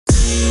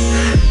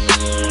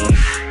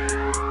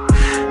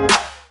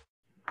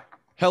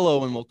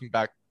Hello and welcome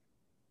back.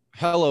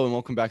 Hello and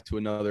welcome back to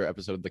another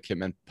episode of the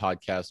Kitmen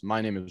podcast.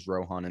 My name is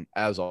Rohan, and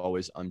as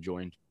always, I'm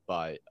joined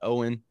by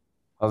Owen,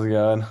 How's it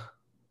going?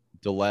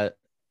 Dillette,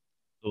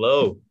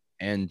 Hello.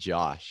 and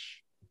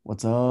Josh.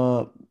 What's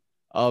up?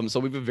 So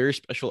we have a very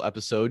special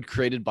episode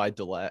created by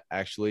Dillette.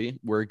 Actually,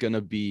 we're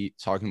gonna be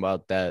talking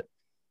about that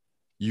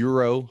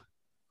Euro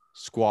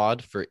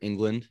squad for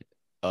England,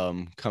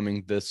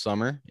 coming this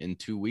summer in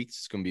 2 weeks.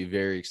 It's gonna be a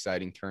very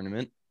exciting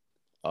tournament.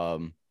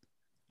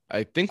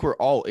 I think we're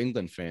all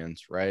England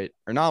fans, right?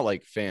 Or not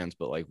like fans,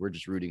 but like we're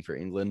just rooting for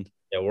England.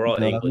 Yeah, we're all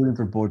No, I'm England. rooting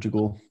for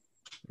Portugal.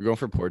 You're going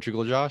for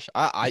Portugal, Josh?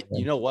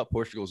 You know what?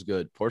 Portugal's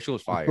good.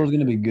 Portugal's fire. Portugal's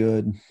gonna be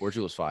good.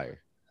 Portugal's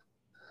fire.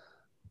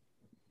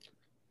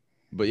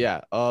 But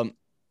yeah,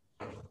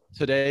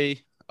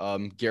 today,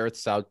 Gareth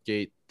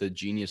Southgate, the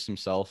genius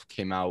himself,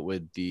 came out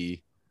with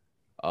the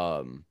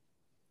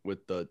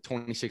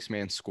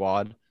 26-man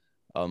squad.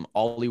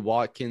 Ollie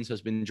Watkins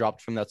has been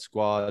dropped from that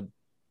squad.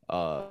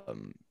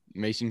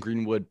 Mason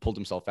Greenwood pulled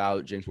himself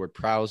out. James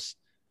Ward-Prowse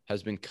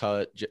has been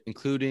cut,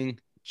 including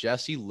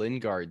Jesse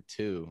Lingard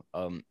too.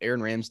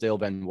 Aaron Ramsdale,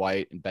 Ben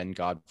White, and Ben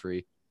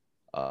Godfrey.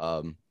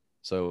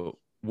 So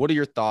what are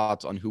your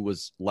thoughts on who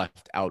was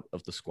left out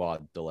of the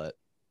squad, Dillette?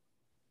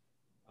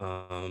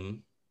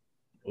 Came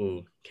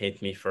to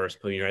me first,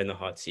 put me right in the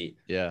hot seat.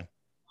 Yeah.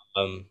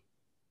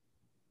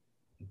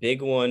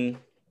 Biggest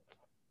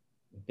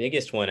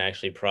one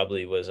actually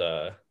probably was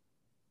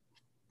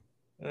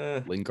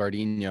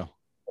Lingardinho.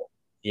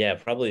 Yeah,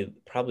 probably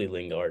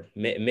Lingard.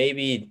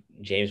 Maybe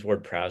James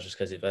Ward-Prowse, just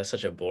because that's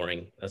a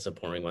boring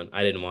one.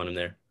 I didn't want him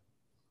there.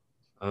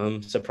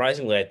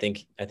 Surprisingly, I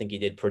think he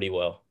did pretty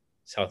well,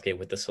 Southgate,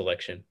 with the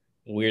selection.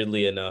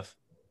 Weirdly enough,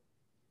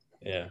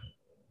 yeah.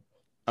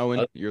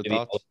 Owen, your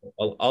thoughts?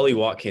 Ollie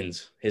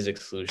Watkins, his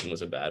exclusion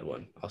was a bad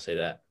one. I'll say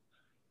that.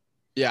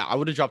 Yeah, I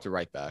would have dropped it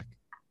right back.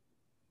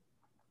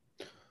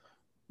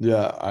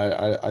 Yeah,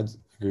 I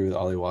agree with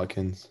Ollie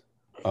Watkins.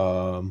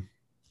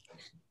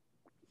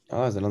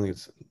 I don't think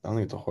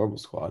it's a horrible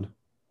squad. I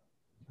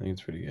think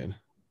it's pretty good.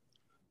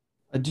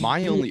 I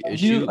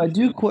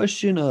do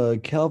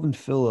question Calvin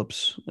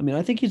Phillips. I mean,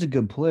 I think he's a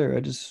good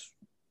player.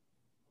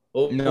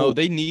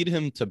 They need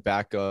him to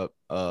back up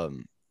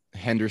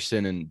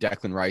Henderson and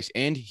Declan Rice,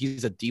 and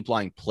he's a deep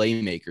lying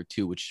playmaker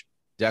too, which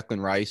Declan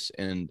Rice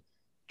and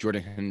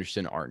Jordan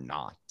Henderson are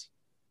not.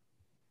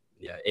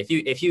 Yeah,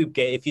 if you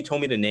told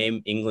me to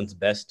name England's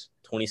best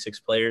 26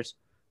 players,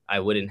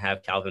 I wouldn't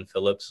have Calvin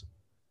Phillips,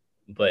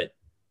 but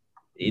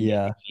you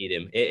need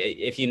him.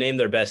 If you name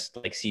their best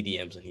like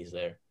CDMs, and he's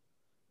there.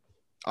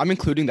 I'm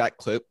including that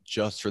clip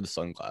just for the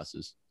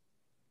sunglasses.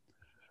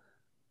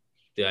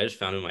 Dude, I just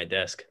found it on my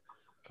desk.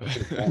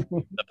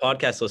 The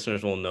podcast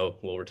listeners will know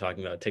what we're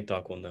talking about.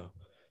 TikTok will know.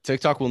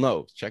 Check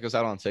us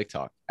out on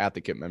TikTok at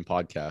the Kitmen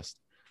Podcast.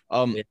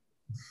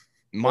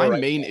 My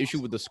main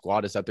issue with the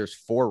squad is that there's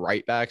 4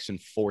 right backs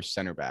and 4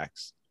 center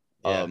backs.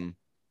 Yeah.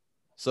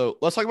 So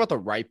let's talk about the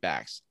right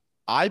backs.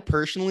 I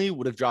personally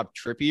would have dropped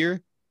Trippier,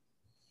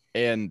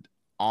 and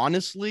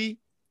honestly,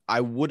 I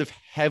would have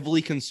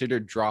heavily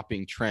considered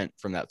dropping Trent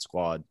from that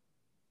squad.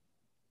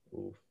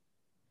 Ooh.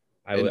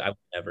 I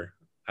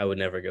would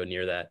never go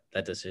near that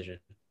decision.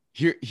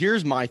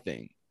 Here's my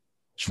thing.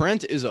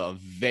 Trent is a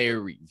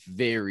very,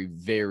 very,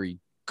 very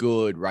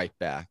good right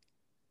back,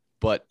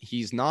 but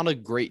he's not a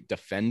great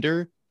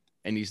defender,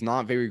 and he's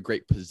not very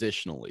great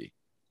positionally.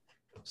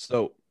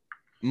 So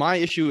my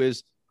issue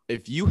is,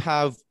 if you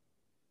have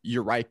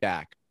your right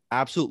back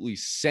absolutely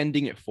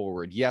sending it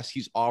forward, yes,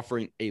 he's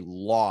offering a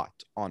lot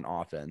on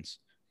offense,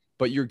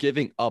 but you're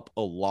giving up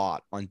a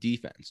lot on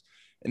defense.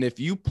 And if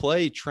you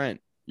play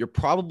Trent, you're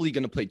probably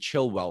going to play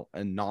Chilwell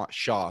and not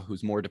Shaw,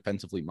 who's more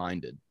defensively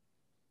minded.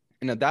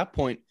 And at that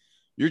point,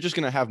 you're just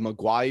going to have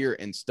Maguire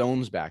and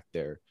Stones back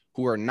there,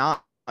 who are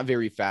not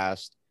very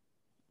fast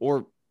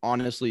or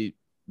honestly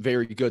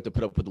very good to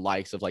put up with the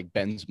likes of like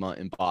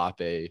Benzema,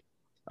 Mbappe,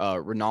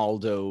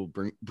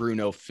 Ronaldo,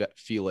 Bruno,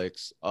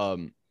 Felix.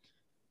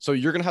 So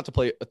you're going to have to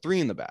play a 3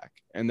 in the back,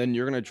 and then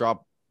you're going to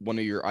drop one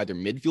of your either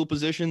midfield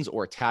positions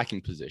or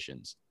attacking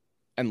positions.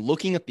 And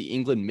looking at the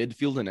England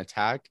midfield and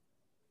attack,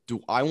 do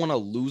I want to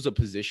lose a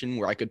position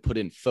where I could put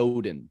in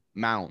Foden,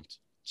 Mount,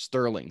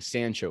 Sterling,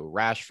 Sancho,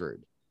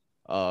 Rashford,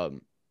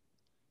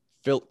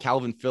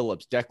 Calvin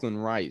Phillips, Declan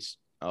Rice,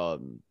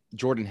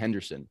 Jordan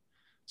Henderson?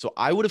 So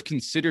I would have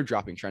considered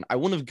dropping Trent. I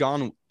wouldn't have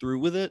gone through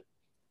with it,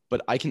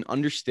 but I can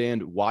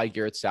understand why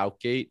Gareth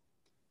Southgate,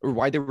 or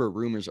why there were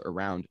rumors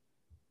around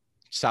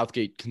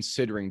Southgate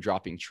considering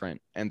dropping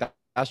Trent. And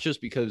that's just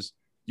because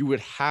you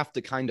would have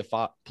to kind of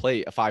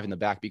play a 5 in the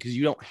back, because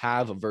you don't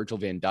have a Virgil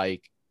van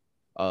Dijk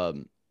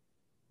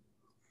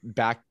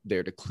back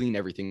there to clean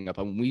everything up.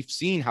 And we've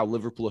seen how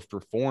Liverpool have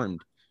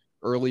performed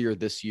earlier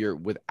this year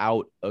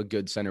without a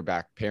good center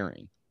back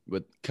pairing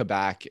with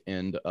Kabak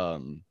and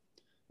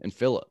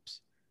Phillips.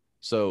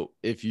 So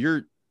if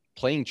you're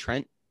playing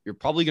Trent, you're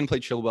probably going to play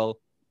Chilwell.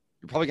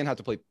 You're probably going to have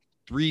to play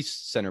 3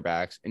 center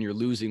backs, and you're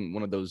losing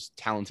one of those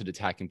talented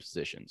attacking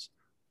positions.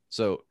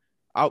 So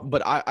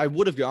But I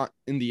would have got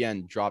in the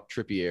end dropped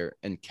Trippier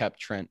and kept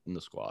Trent in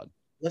the squad.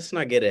 Let's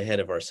not get ahead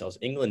of ourselves.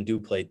 England do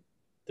play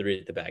 3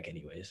 at the back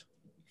anyways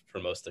for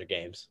most of their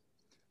games.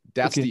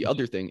 That's Okay. the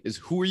other thing is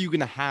who are you going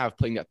to have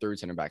playing that third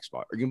center back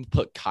spot? Are you going to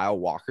put Kyle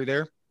Walker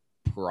there?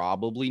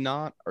 Probably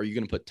not. Are you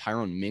going to put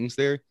Tyrone Mings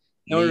there?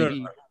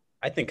 No.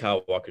 I think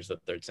Kyle Walker's the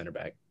third center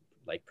back,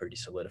 like pretty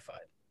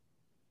solidified.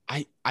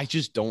 I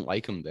just don't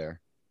like him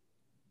there.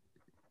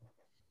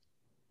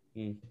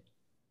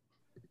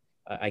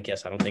 I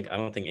guess I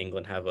don't think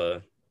England have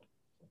a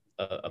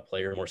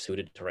player more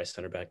suited to right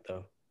center back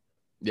though.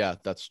 Yeah,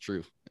 that's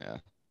true. Yeah.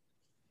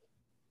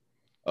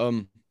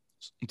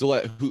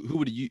 Delette, who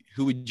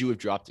would you have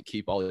dropped to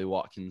keep Ollie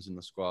Watkins in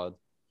the squad?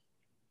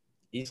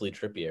 Easily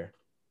Trippier.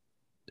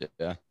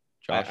 Yeah.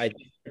 Josh. I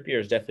think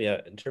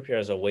Trippier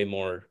has a way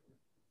more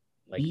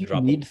like Do you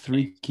drop. need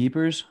 3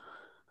 keepers?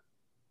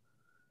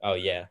 Oh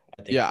yeah,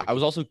 I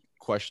was also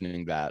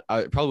questioning that.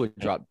 I probably would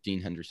drop Dean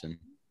Henderson.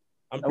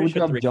 I'm I pretty would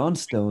sure drop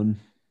Johnstone.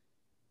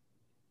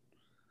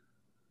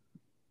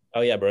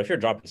 Oh yeah, bro. If you're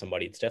dropping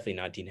somebody, it's definitely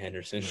not Dean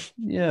Henderson.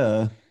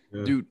 Yeah.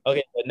 Dude,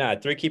 Okay, but nah,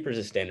 3 keepers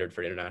is standard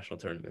for international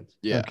tournaments.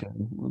 yeah. Okay.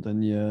 Well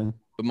then, yeah.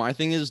 But my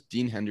thing is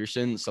Dean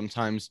Henderson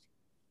sometimes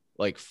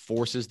like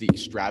forces the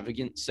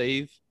extravagant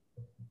save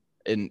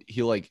and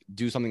he'll like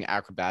do something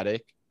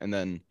acrobatic and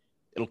then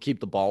it'll keep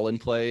the ball in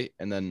play.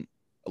 And then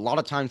a lot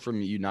of times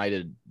from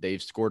United,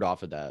 they've scored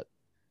off of that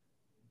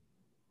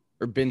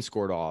or been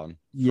scored on. from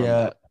Yeah.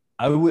 that.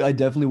 I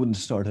definitely wouldn't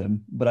start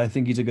him, but I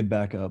think he's a good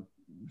backup.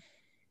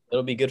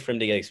 It'll be good for him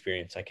to get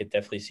experience. I could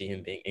definitely see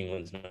him being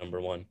England's number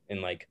 1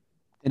 in like.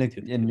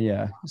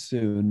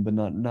 Soon, but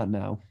not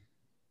now.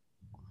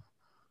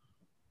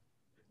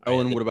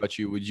 Owen, what about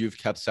you? Would you have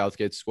kept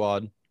Southgate's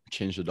squad?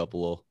 Changed it up a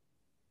little.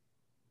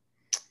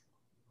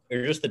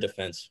 Or just the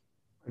defense.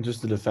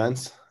 Just the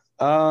defense.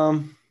 I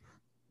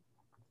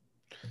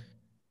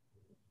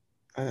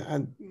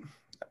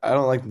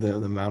don't like the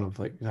amount of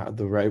like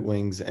the right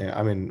wings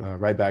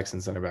and right backs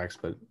and center backs,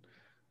 but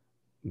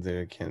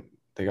they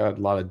got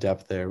a lot of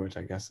depth there, which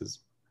I guess is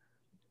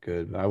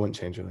good. But I wouldn't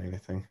change really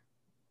anything.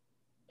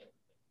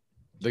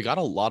 They got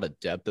a lot of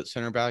depth at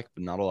center back,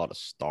 but not a lot of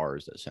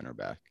stars at center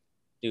back.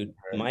 Dude,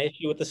 my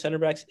issue with the center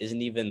backs isn't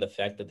even the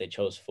fact that they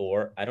chose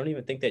 4. I don't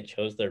even think they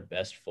chose their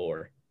best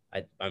 4.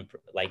 I'm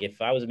like,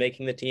 if I was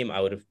making the team,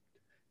 I would have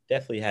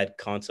definitely had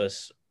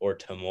Kansas or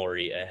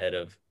Tomori ahead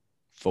of.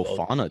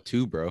 Fofana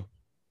too, bro.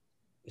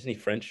 Isn't he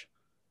French?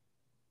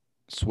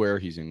 Swear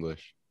he's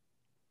English.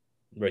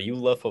 Bro, you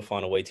love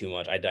Fofana way too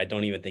much. I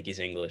don't even think he's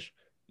English.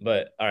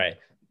 But all right,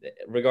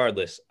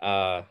 regardless,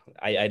 I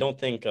don't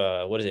think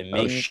what is it? Oh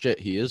Mings, shit,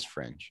 he is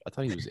French. I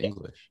thought he was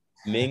English.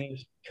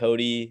 Mings,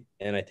 Cody,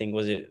 and I think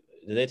did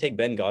they take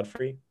Ben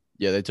Godfrey?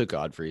 Yeah, they took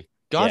Godfrey.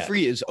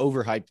 Godfrey is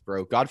overhyped,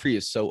 bro. Godfrey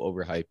is so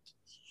overhyped.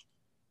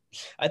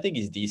 I think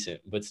he's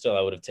decent, but still,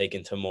 I would have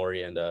taken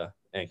Tomori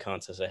and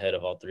Kansas ahead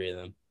of all 3 of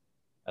them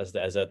as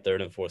that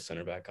third and fourth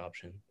center back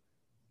option.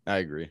 I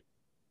agree.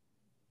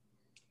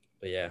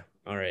 But yeah,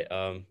 all right.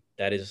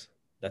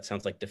 That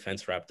sounds like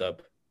defense wrapped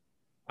up.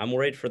 I'm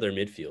worried for their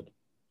midfield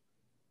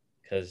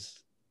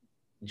because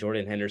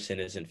Jordan Henderson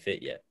isn't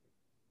fit yet,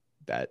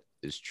 That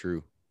is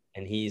true.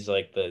 and he's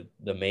like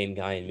the main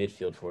guy in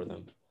midfield for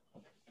them.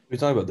 What are you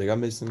talking about? They got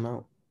Mason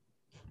Mount.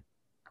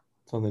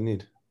 That's all they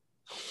need.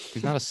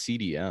 He's not a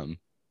CDM.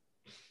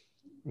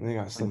 They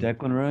got some.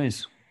 Declan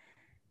Rice.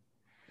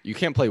 You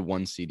can't play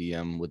one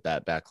CDM with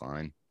that back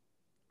line.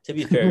 To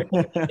be fair,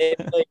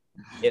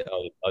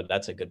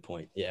 that's a good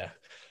point. Yeah,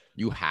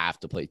 You have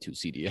to play 2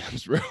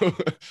 CDMs, bro.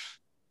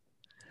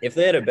 if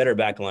they had a better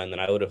back line, then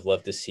I would have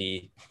loved to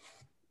see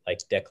like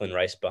Declan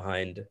Rice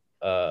behind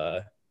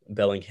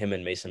Bellingham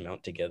and Mason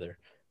Mount together.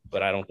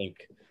 But I don't think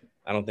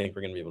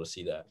we're gonna be able to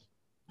see that.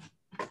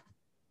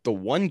 The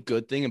one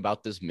good thing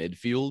about this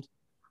midfield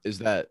is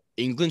that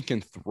England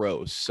can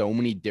throw so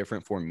many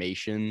different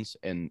formations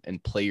and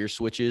player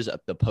switches at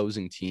the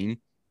opposing team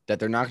that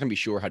they're not going to be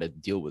sure how to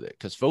deal with it.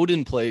 Because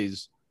Foden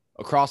plays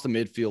across the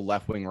midfield,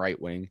 left wing,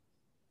 right wing.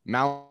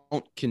 Mount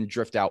can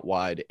drift out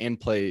wide and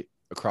play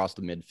across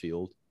the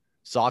midfield.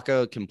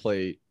 Saka can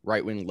play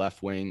right wing,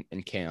 left wing,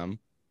 and cam.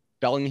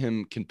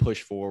 Bellingham can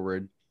push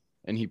forward,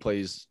 and he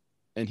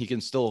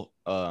can still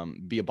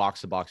be a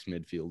box-to-box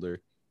midfielder.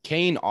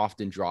 Kane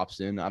often drops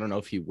in. I don't know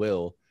if he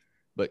will,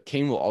 but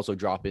Kane will also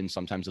drop in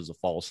sometimes as a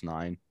false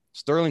 9.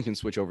 Sterling can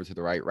switch over to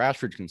the right.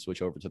 Rashford can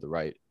switch over to the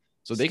right.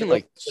 So they can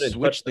like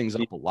switch things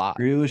up a lot.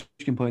 Grealish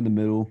can play in the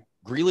middle.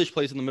 Grealish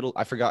plays in the middle.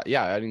 I forgot.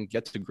 Yeah, I didn't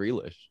get to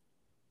Grealish.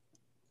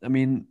 I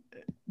mean,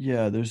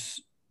 yeah,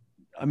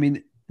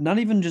 not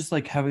even just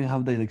like having how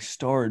they like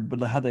start, but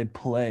like how they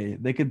play.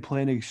 They could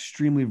play an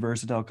extremely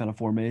versatile kind of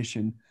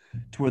formation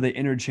to where they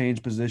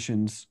interchange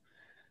positions.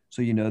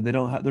 So,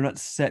 they're not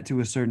set to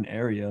a certain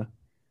area.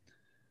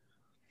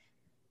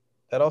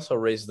 That also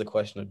raises the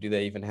question of, do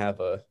they even have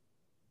a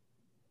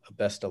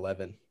best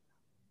 11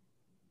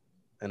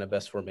 and a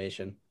best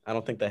formation? I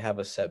don't think they have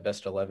a set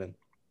best 11,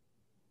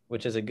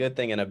 which is a good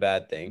thing and a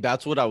bad thing.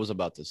 That's what I was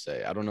about to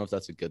say. I don't know if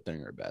that's a good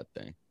thing or a bad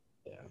thing.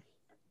 Yeah.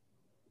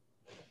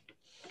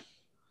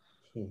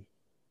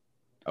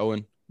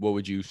 Owen, what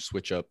would you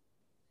switch up?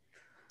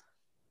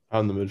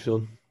 On the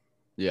midfield.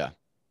 Yeah.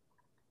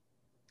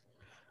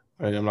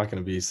 All right, I'm not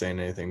going to be saying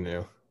anything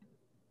new.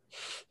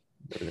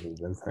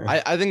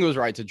 I think it was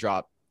right to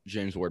drop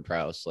James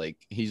Ward-Prowse. Like,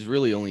 he's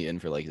really only in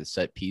for like his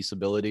set piece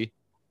ability.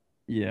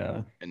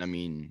 Yeah. And I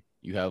mean,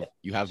 you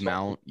have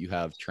Mount, you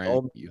have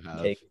Trent, you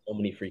have so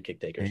many free kick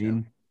takers now.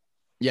 Kane.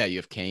 yeah, you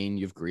have Kane,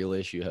 you have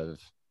Grealish, you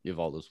have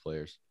all those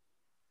players.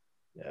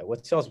 Yeah,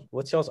 what's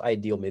y'all's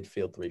ideal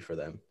midfield three for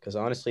them? Because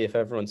honestly, if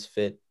everyone's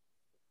fit,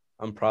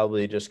 I'm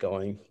probably just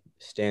going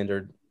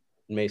standard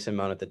Mason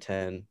Mount at the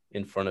 10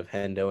 in front of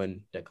Hendo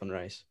and Declan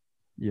Rice.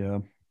 Yeah.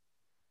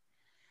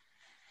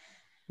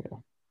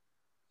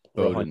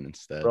 Foden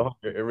instead.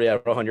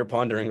 Rohan, you're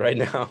pondering right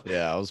now.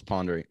 Yeah, I was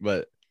pondering,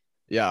 but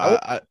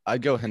yeah,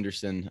 I'd go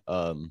Henderson,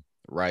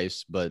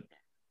 Rice, but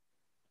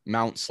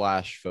Mount /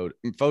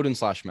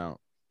 Foden / Mount.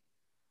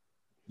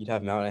 You'd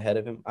have Mount ahead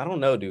of him. I don't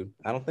know, dude.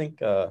 I don't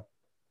think.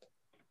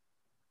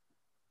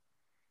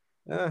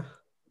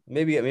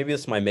 Maybe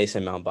it's my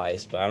Mason Mount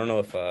bias, but I don't know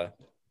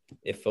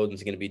if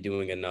Foden's going to be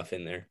doing enough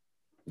in there.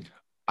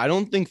 I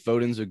don't think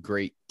Foden's a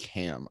great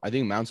cam. I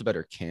think Mount's a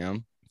better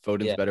cam.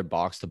 Foden's better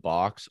box to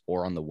box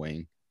or on the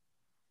wing.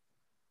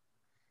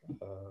 I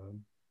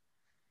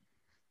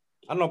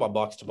don't know about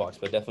box to box,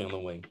 but definitely on the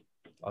wing.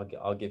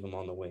 I'll give him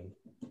on the wing.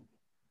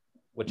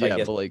 Which I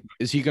guess, but like,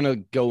 is he gonna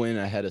go in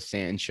ahead of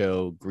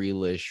Sancho,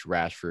 Grealish,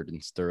 Rashford,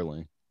 and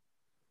Sterling?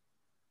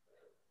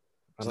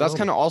 So that's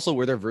kind of also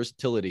where their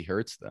versatility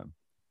hurts them.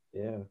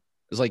 Yeah,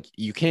 it's like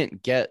you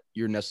can't get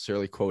your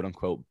necessarily quote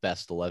unquote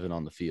best 11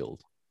 on the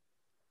field.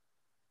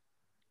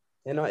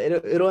 And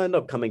it'll end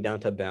up coming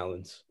down to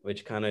balance,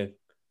 which kind of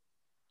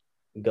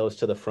goes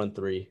to the front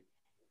three,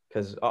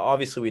 because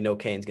obviously we know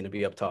Kane's going to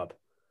be up top.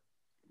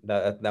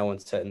 That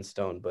one's set in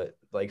stone. But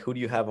like, who do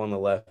you have on the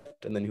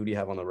left, and then who do you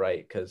have on the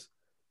right? Because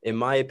in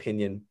my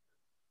opinion,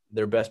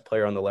 their best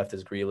player on the left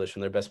is Grealish,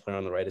 and their best player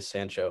on the right is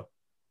Sancho.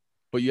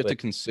 But you have to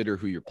consider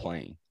who you're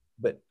playing.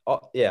 But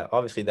yeah,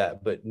 obviously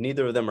that. But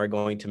neither of them are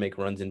going to make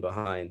runs in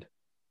behind.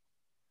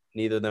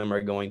 Neither of them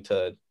are going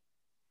to,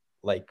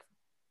 like,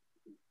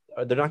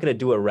 they're not going to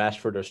do what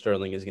Rashford or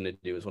Sterling is going to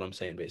do, is what I'm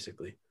saying,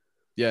 basically.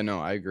 Yeah, no,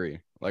 I agree.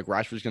 Like,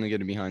 Rashford's going to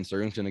get in behind.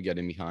 Sterling's going to get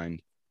in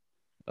behind.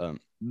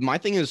 My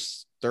thing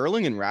is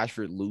Sterling and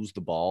Rashford lose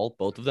the ball,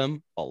 both of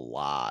them, a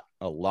lot.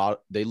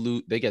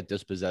 They get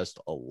dispossessed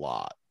a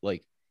lot,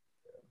 like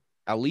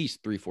at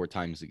least 3-4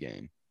 times a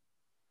game.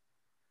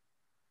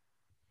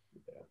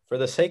 For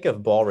the sake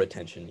of ball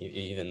retention,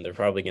 even they're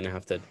probably going to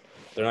have to.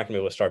 They're not going to be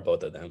able to start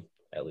both of them,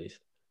 at least.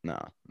 No,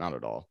 not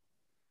at all.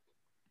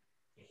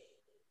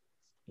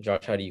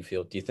 Josh, how do you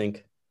feel? Do you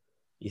think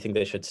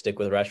they should stick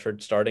with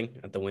Rashford starting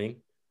at the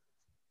wing?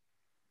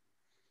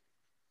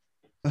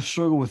 I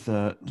struggle with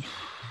that.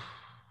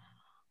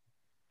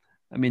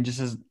 I mean, just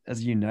as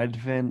a United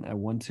fan, I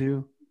want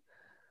to.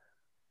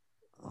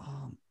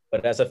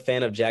 But as a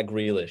fan of Jack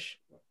Grealish.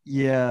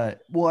 Yeah.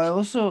 Well,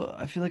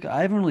 I feel like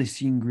I haven't really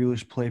seen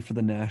Grealish play for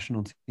the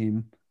national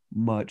team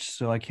much,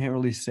 so I can't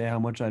really say how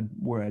much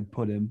where I'd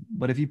put him.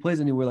 But if he plays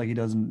anywhere like he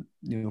does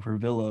for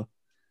Villa,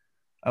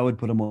 I would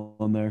put him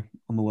on there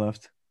on the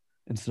left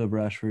instead of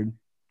Rashford.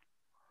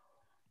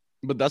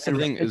 But that's the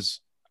thing is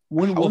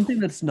one thing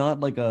that's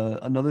not like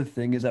another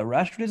thing is that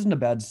Rashford isn't a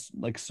bad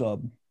like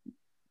sub.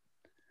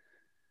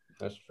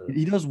 That's true.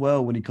 He does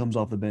well when he comes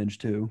off the bench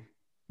too.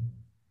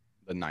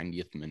 The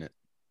 90th minute.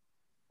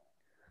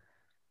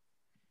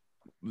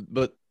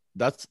 But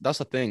that's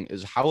the thing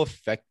is how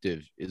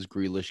effective is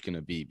Grealish going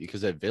to be?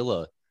 Because at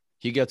Villa,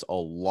 he gets a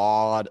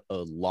lot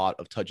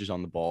of touches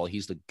on the ball.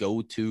 He's the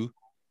go-to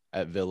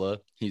at Villa.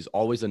 He's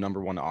always the number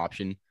one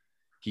option.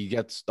 He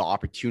gets the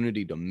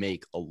opportunity to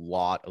make a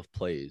lot of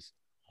plays.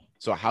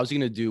 So how's he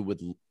going to do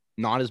with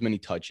not as many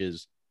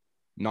touches,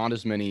 not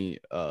as many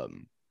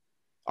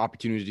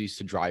opportunities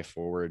to drive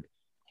forward,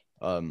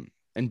 and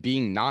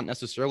being not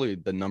necessarily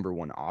the number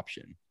one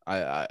option?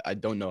 I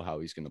don't know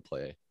how he's going to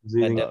play.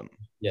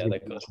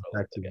 That goes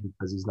effective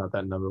because he's not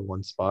that number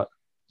one spot.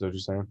 Is that what you're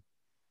saying?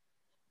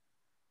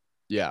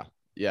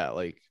 Yeah,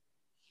 like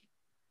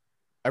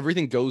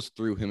everything goes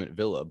through him at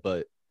Villa,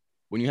 but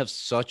when you have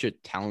such a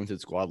talented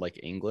squad like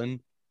England,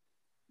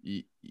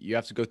 you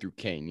have to go through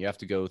Kane, you have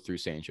to go through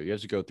Sancho, you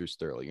have to go through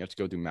Sterling, you have to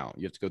go through Mount,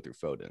 you have to go through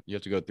Foden, you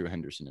have to go through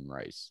Henderson and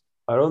Rice.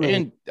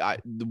 The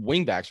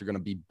wing backs are going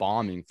to be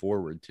bombing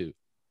forward too.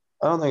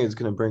 I don't think it's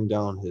going to bring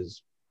down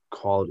his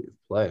quality of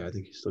play. I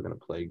think he's still going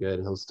to play good.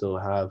 He'll still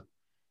have,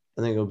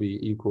 I think it'll be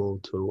equal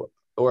to,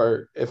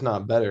 or if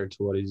not better,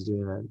 to what he's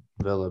doing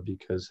at Villa,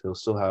 because he'll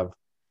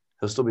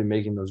still be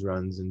making those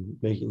runs and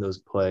making those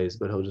plays,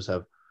 but he'll just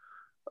have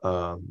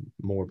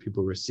more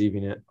people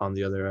receiving it on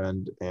the other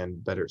end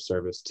and better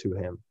service to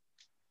him.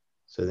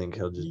 So I think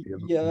he'll just be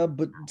able to. Yeah,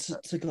 but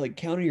to like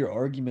counter your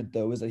argument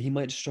though is that he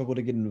might struggle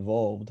to get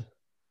involved.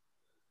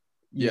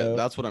 You know?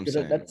 That's what I'm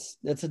saying.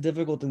 That's a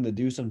difficult thing to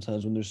do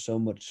sometimes when there's so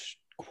much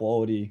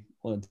quality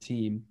on a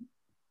team.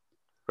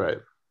 Right.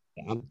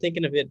 I'm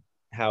thinking of it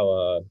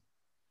how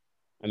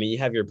you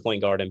have your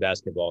point guard in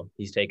basketball.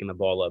 He's taking the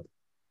ball up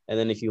And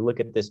then if you look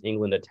at this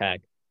England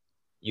attack,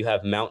 you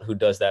have Mount who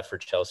does that for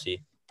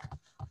Chelsea.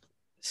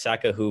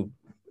 Saka who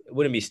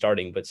wouldn't be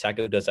starting, but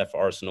Saka does that for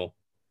Arsenal.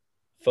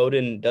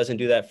 Foden doesn't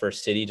do that for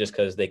City just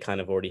because they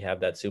kind of already have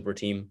that super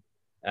team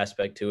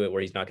aspect to it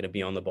where he's not going to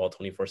be on the ball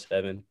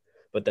 24/7.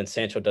 But then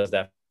Sancho does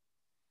that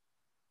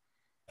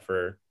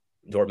for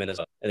Dortmund as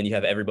well. And then you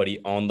have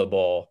everybody on the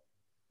ball.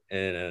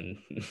 And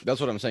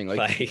That's what I'm saying.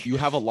 Like you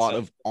have a lot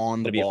of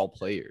on the ball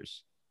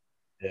players.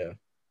 Yeah.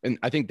 And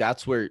I think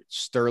that's where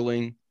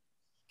Sterling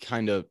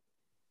kind of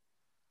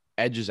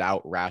edges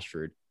out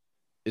Rashford.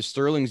 Is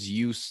Sterling's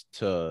used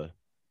to,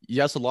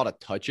 yes, a lot of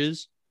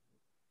touches,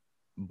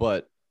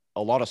 but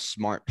a lot of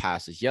smart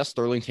passes. Yes,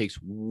 Sterling takes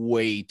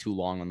way too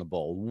long on the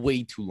ball,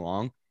 way too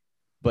long.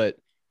 But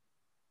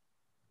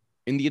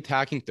in the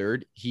attacking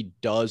third, he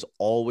does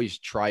always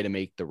try to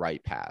make the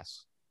right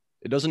pass.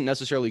 It doesn't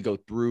necessarily go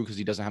through because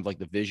he doesn't have like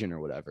the vision or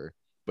whatever,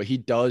 but he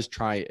does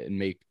try and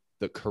make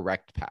the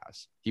correct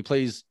pass. He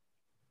plays,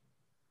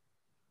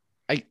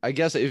 I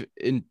guess, if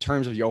in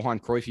terms of Johan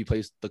Cruyff, he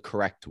plays the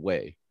correct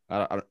way.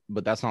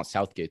 But that's not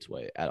Southgate's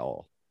way at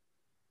all.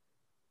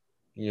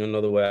 You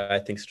know the way I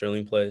think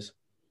Sterling plays?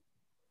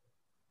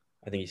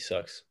 I think he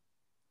sucks.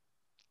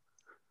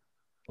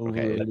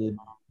 Okay.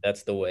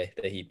 That's the way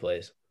that he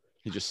plays.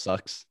 He just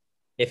sucks.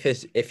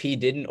 If he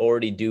didn't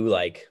already do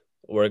like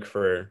work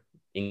for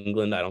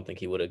England, I don't think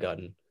he would have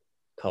gotten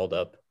called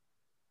up.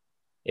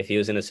 If he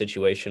was in a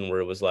situation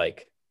where it was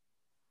like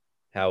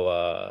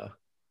how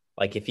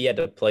like if he had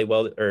to play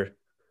well, or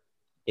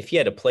if he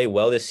had to play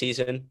well this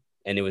season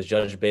and it was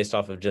judged based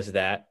off of just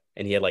that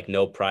and he had like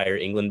no prior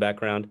England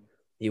background,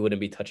 he wouldn't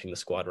be touching the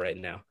squad right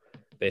now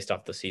based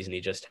off the season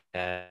he just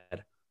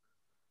had.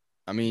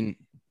 I mean,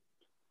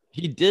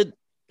 he did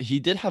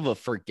have a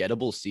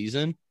forgettable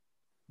season,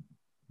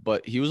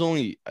 but he was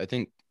only, I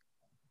think,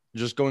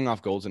 just going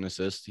off goals and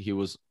assists, he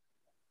was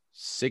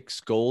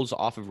 6 goals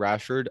off of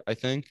Rashford, I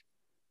think.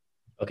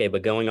 Okay,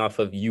 but going off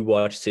of you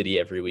watch City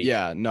every week.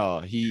 Yeah, no,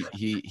 he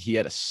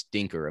had a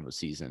stinker of a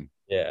season.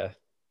 Yeah.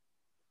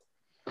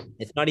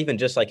 It's not even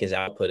just like his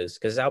output is,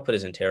 because his output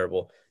isn't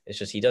terrible. It's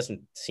just he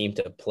doesn't seem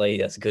to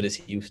play as good as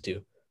he used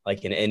to,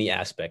 like in any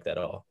aspect at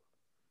all.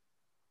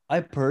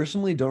 I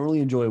personally don't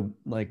really enjoy,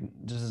 like,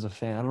 just as a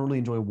fan, I don't really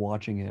enjoy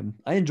watching him.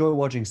 I enjoy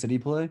watching City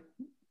play.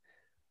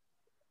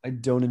 I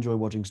don't enjoy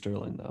watching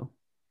Sterling, though.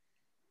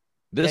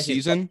 This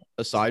season,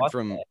 aside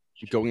from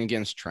going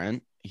against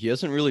Trent, he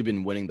hasn't really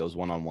been winning those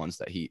one-on-ones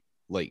that he,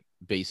 like,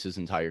 based his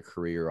entire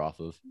career off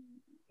of.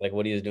 Like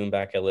what he was doing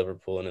back at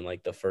Liverpool and in,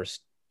 like, the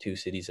first 2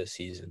 cities at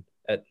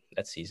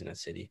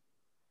City.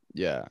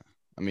 Yeah.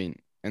 I mean,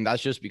 and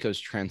that's just because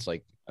Trent's,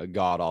 like, a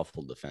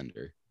god-awful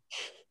defender.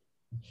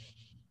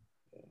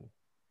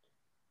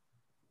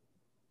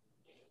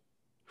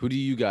 Who do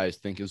you guys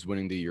think is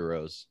winning the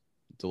Euros?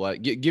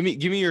 Give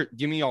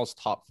me y'all's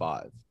top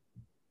 5.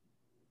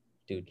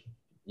 Dude,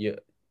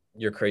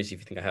 you're crazy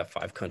if you think I have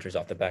 5 countries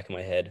off the back of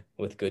my head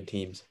with good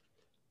teams.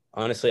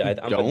 Honestly,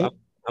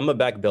 I'm a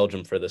back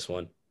Belgium for this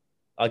one.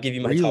 I'll give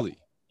you my top.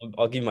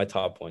 I'll give you my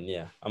top one.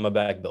 Yeah, I'm a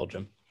back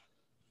Belgium.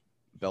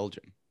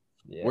 Belgium.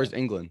 Yeah. Where's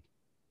England?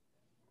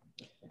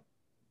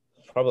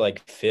 Probably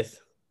like 5th.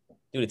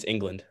 Dude, it's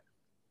England.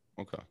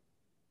 Okay.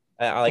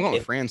 I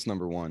like France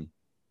number 1.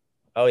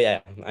 Oh yeah,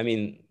 I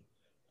mean,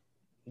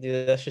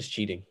 dude, that's just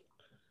cheating.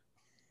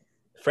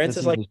 France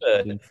is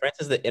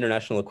the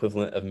international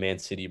equivalent of Man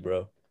City,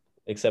 bro.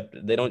 Except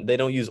they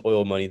don't use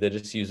oil money. They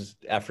just use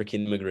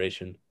African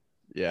immigration.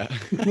 Yeah.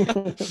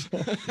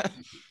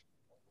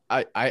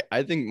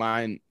 I think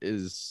mine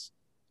is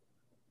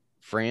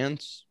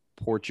France,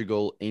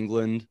 Portugal,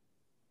 England,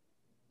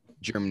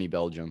 Germany,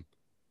 Belgium.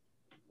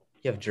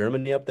 You have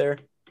Germany up there?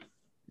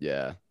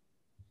 Yeah.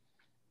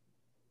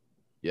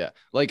 Yeah.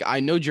 Like, I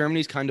know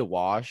Germany's kind of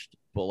washed,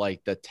 but,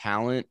 like, the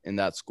talent in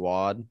that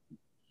squad.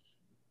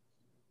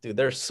 Dude,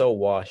 they're so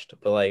washed.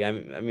 But, like, I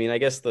mean, I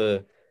guess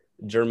the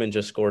German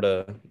just scored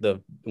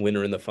the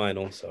winner in the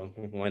final, so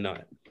why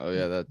not? Oh,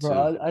 yeah, that too.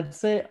 Bro, I'd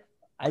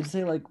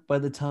say like by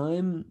the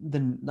time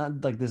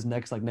not like this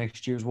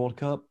next year's World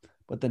Cup,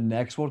 but the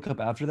next World Cup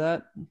after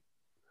that,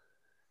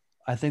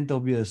 I think they'll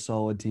be a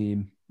solid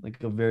team,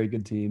 like a very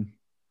good team.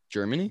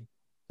 Germany?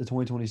 The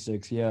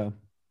 2026, yeah.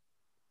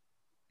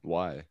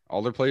 Why?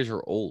 All their players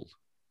are old.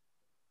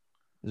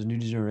 There's a new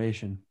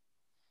generation.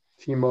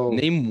 Timo.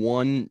 Name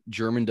one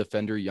German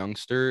defender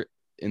youngster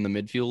in the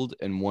midfield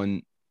and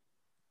one.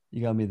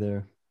 You got me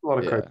there. A lot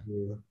of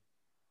criteria.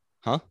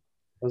 Huh?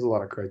 There's a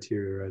lot of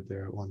criteria right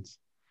there at once.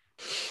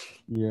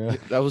 Yeah.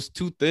 That was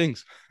 2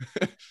 things.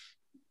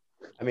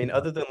 I mean,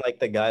 other than like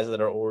the guys that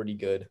are already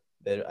good,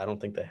 I don't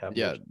think they have.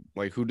 Yeah, much.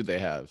 like who do they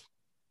have?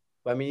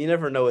 I mean, you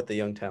never know with the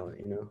young talent,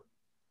 you know.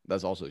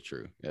 That's also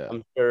true. Yeah.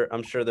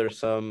 I'm sure there's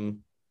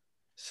some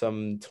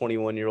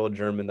 21-year-old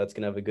German that's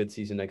gonna have a good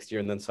season next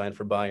year and then sign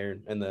for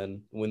Bayern and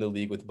then win the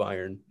league with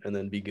Bayern and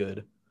then be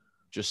good.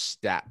 Just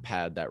stat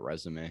pad that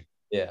resume.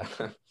 Yeah.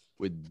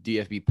 With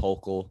DFB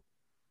Pokal,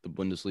 the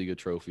Bundesliga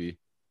trophy,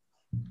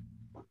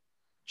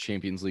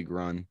 Champions League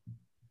run.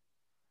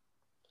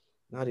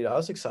 No, dude, I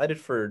was excited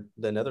for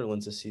the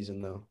Netherlands this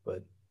season though,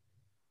 but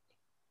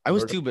I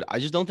was Virgil- too, but I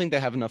just don't think they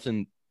have enough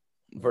in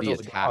the Virgil's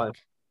attack. gone.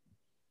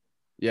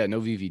 Yeah, no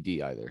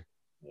VVD either.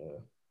 Yeah.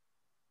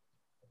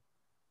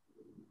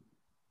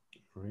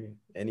 Right.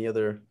 Any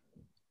other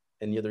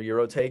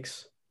Euro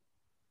takes?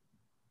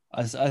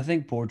 I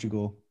think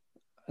Portugal.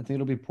 I think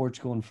it'll be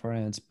Portugal and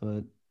France,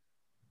 but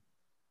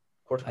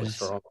Portugal's just-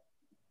 strong.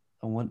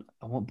 I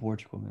want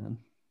Portugal, man.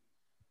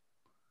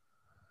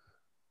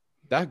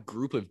 That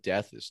group of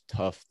death is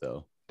tough,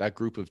 though. That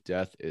group of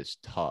death is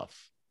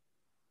tough.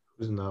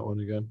 Who's in that one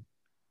again?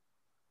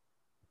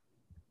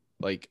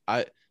 Like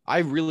I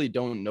really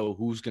don't know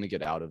who's gonna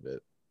get out of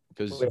it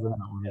because Wait, Who's in that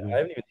one Yeah, again? I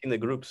haven't even seen the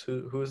groups.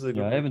 Who's the Yeah,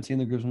 group? I haven't seen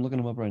the groups. I'm looking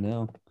them up right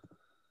now.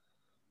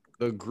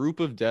 the group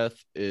of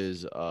death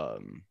is I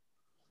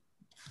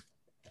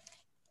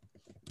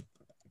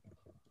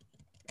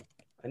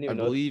didn't I even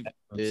know believe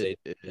would say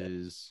it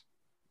is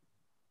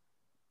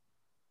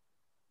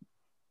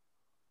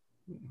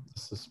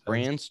Suspense.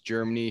 France,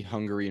 Germany,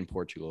 Hungary, and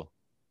Portugal.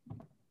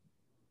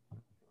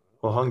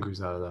 Well,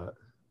 Hungary's out of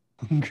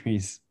that.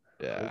 Greece.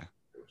 Yeah,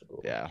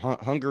 Portugal. yeah.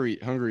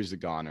 Hungary's a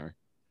goner.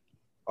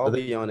 I'll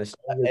be honest.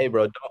 Hey,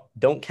 bro,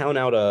 don't count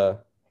out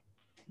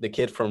the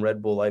kid from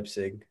Red Bull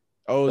Leipzig.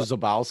 Oh,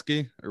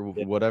 Zabalski or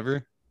Yeah.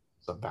 whatever.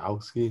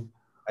 Zabowski.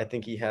 I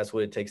think he has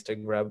what it takes to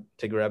grab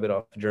it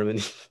off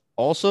Germany.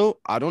 Also,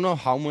 I don't know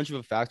how much of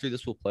a factor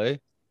this will play,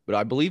 but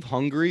I believe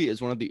Hungary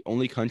is one of the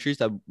only countries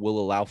that will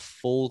allow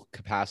full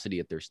capacity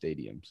at their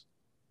stadiums.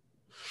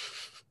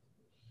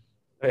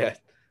 Yeah,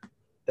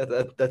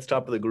 that's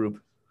top of the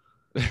group.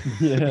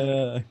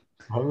 Yeah.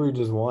 Hungary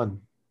just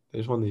won. They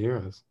just won the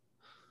Euros.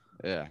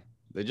 Yeah,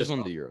 they just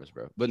won the Euros,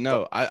 bro. But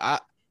no, I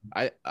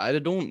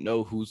don't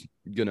know who's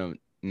gonna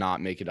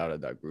not make it out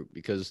of that group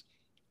because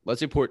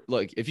let's say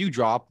if you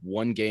drop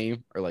one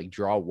game or like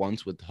draw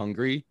once with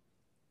Hungary,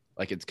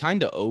 like it's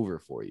kind of over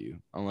for you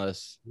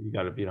unless You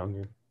got to beat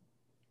Hungary.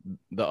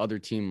 the other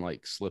team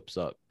like slips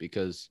up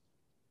because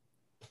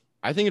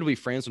I think it'll be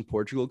France and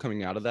Portugal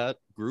coming out of that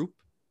group,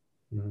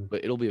 Mhm.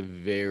 but it'll be a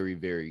very,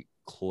 very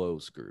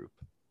close group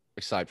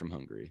aside from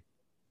Hungary,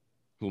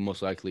 who will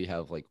most likely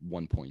have like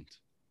 1 point.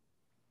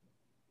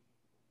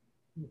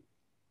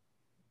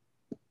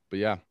 But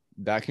yeah,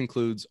 that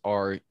concludes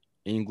our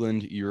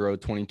England Euro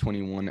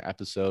 2021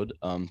 episode.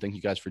 Thank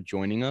you guys for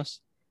joining us,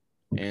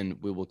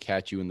 and we will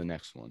catch you in the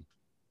next one.